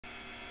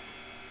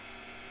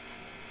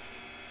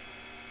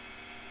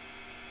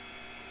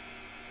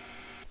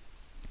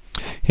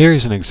Here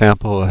is an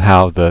example of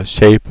how the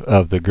shape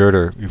of the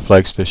girder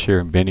reflects the shear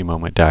and bending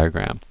moment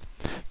diagram.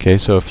 Okay,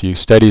 so if you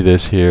study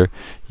this here,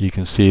 you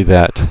can see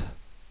that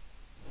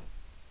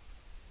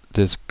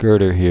this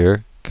girder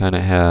here kind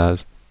of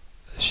has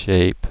a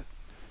shape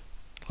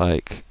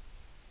like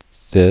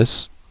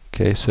this.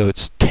 Okay, so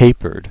it's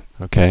tapered.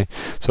 Okay,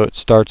 so it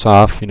starts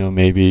off,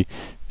 maybe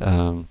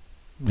 10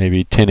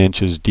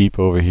 inches deep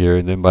over here,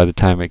 and then by the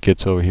time it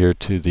gets over here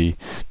to the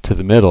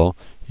middle,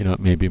 it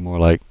may be more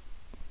like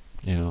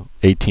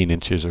 18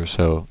 inches or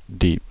so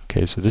deep.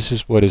 Okay, so this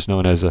is what is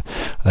known as a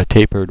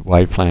tapered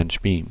wide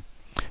flange beam.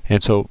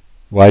 And so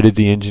why did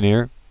the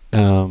engineer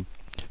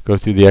go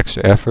through the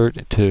extra effort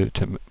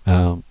to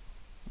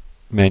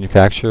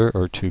manufacture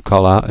or to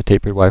call out a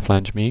tapered wide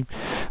flange beam?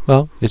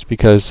 Well, it's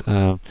because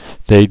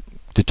they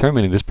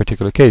determined in this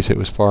particular case it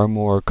was far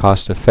more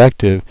cost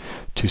effective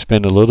to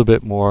spend a little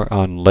bit more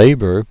on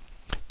labor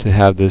to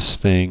have this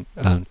thing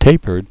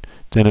tapered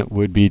than it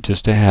would be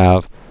just to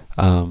have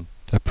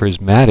a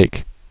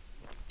prismatic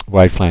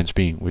wide flange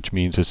beam, which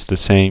means it's the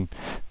same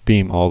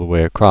beam all the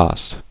way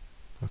across.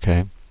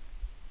 Okay.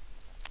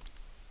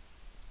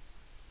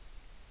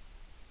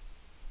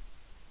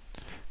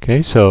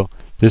 Okay, so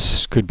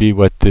this could be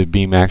what the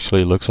beam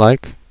actually looks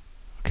like.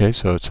 Okay,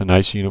 so it's a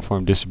nice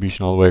uniform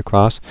distribution all the way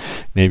across.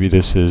 Maybe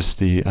this is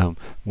the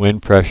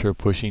wind pressure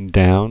pushing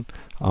down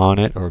on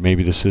it, or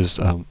maybe this is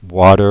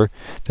water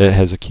that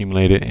has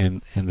accumulated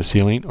in the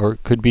ceiling, or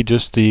it could be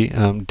just the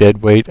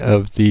dead weight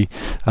of the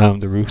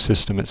roof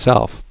system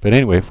itself. But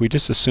anyway, if we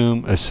just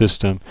assume a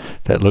system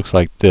that looks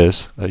like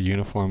this, a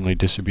uniformly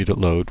distributed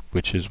load,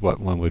 which is what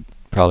one would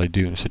probably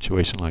do in a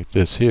situation like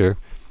this here,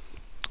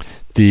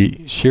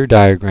 the shear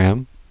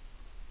diagram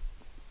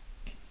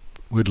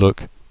would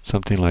look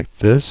something like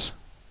this.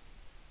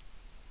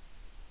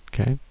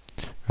 Okay,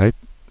 right?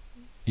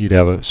 You'd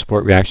have a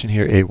support reaction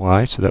here,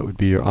 AY, so that would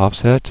be your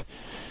offset.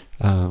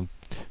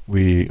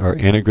 We are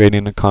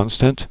integrating a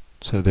constant,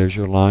 so there's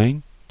your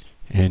line,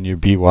 and your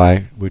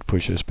BY would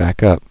push us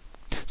back up.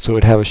 So it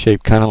would have a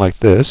shape kind of like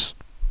this.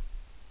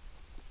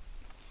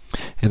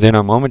 And then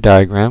our moment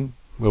diagram,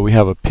 well, we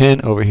have a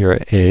pin over here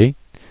at A,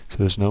 so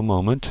there's no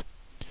moment.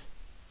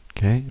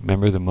 Okay,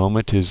 remember the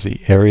moment is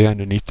the area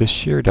underneath the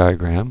shear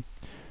diagram.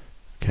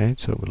 Okay,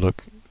 so it would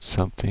look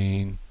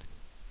something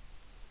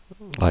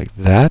like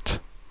that.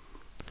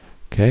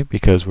 Okay,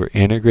 because we're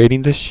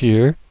integrating the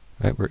shear,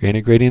 right? We're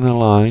integrating a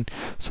line,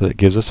 so it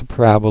gives us a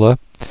parabola,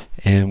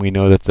 and we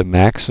know that the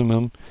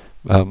maximum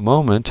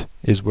moment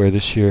is where the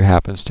shear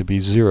happens to be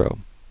 0.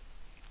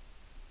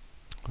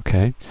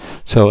 Okay,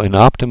 so an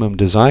optimum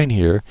design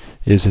here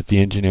is that the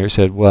engineer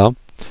said, well,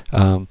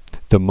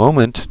 the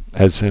moment,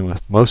 as in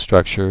with most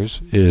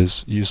structures,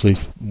 is usually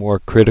more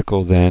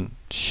critical than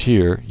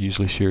shear.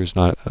 Usually shear is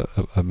not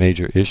a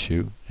major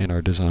issue in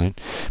our design,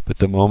 but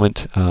the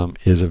moment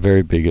is a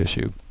very big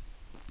issue.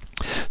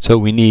 So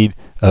we need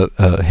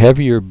a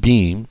heavier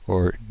beam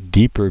or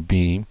deeper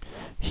beam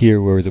here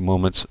where the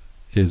moment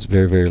is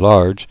very, very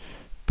large,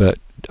 but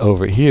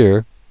over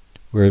here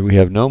where we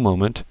have no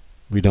moment,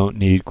 we don't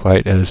need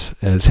quite as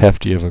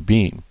hefty of a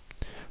beam.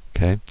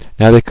 Okay.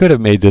 Now they could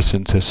have made this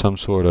into some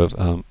sort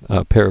of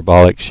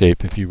parabolic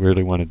shape if you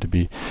really wanted to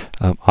be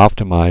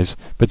optimized,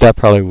 but that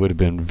probably would have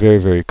been very,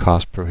 very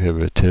cost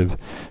prohibitive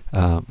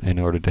in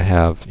order to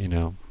have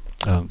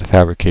the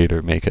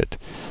fabricator make it.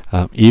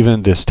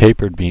 Even this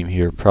tapered beam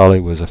here probably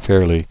was a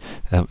fairly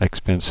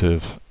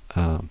expensive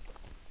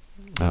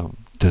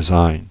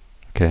design.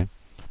 Okay,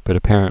 but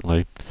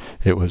apparently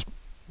it was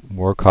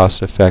more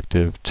cost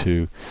effective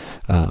to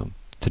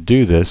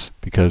do this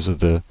because of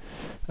the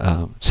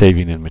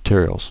saving in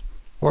materials.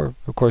 Or,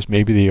 of course,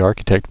 maybe the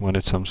architect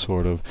wanted some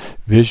sort of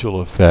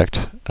visual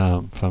effect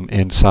from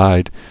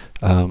inside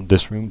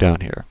this room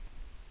down here.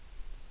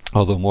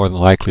 Although more than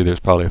likely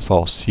there's probably a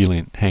false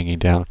ceiling hanging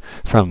down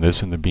from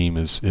this and the beam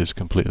is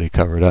completely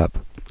covered up.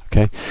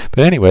 Okay, but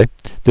anyway,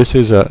 this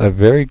is a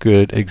very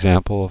good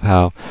example of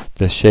how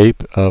the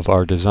shape of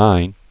our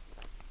design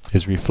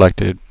is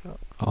reflected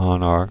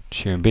on our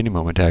shear and bending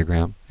moment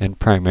diagram, and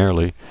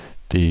primarily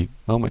the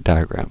moment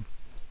diagram.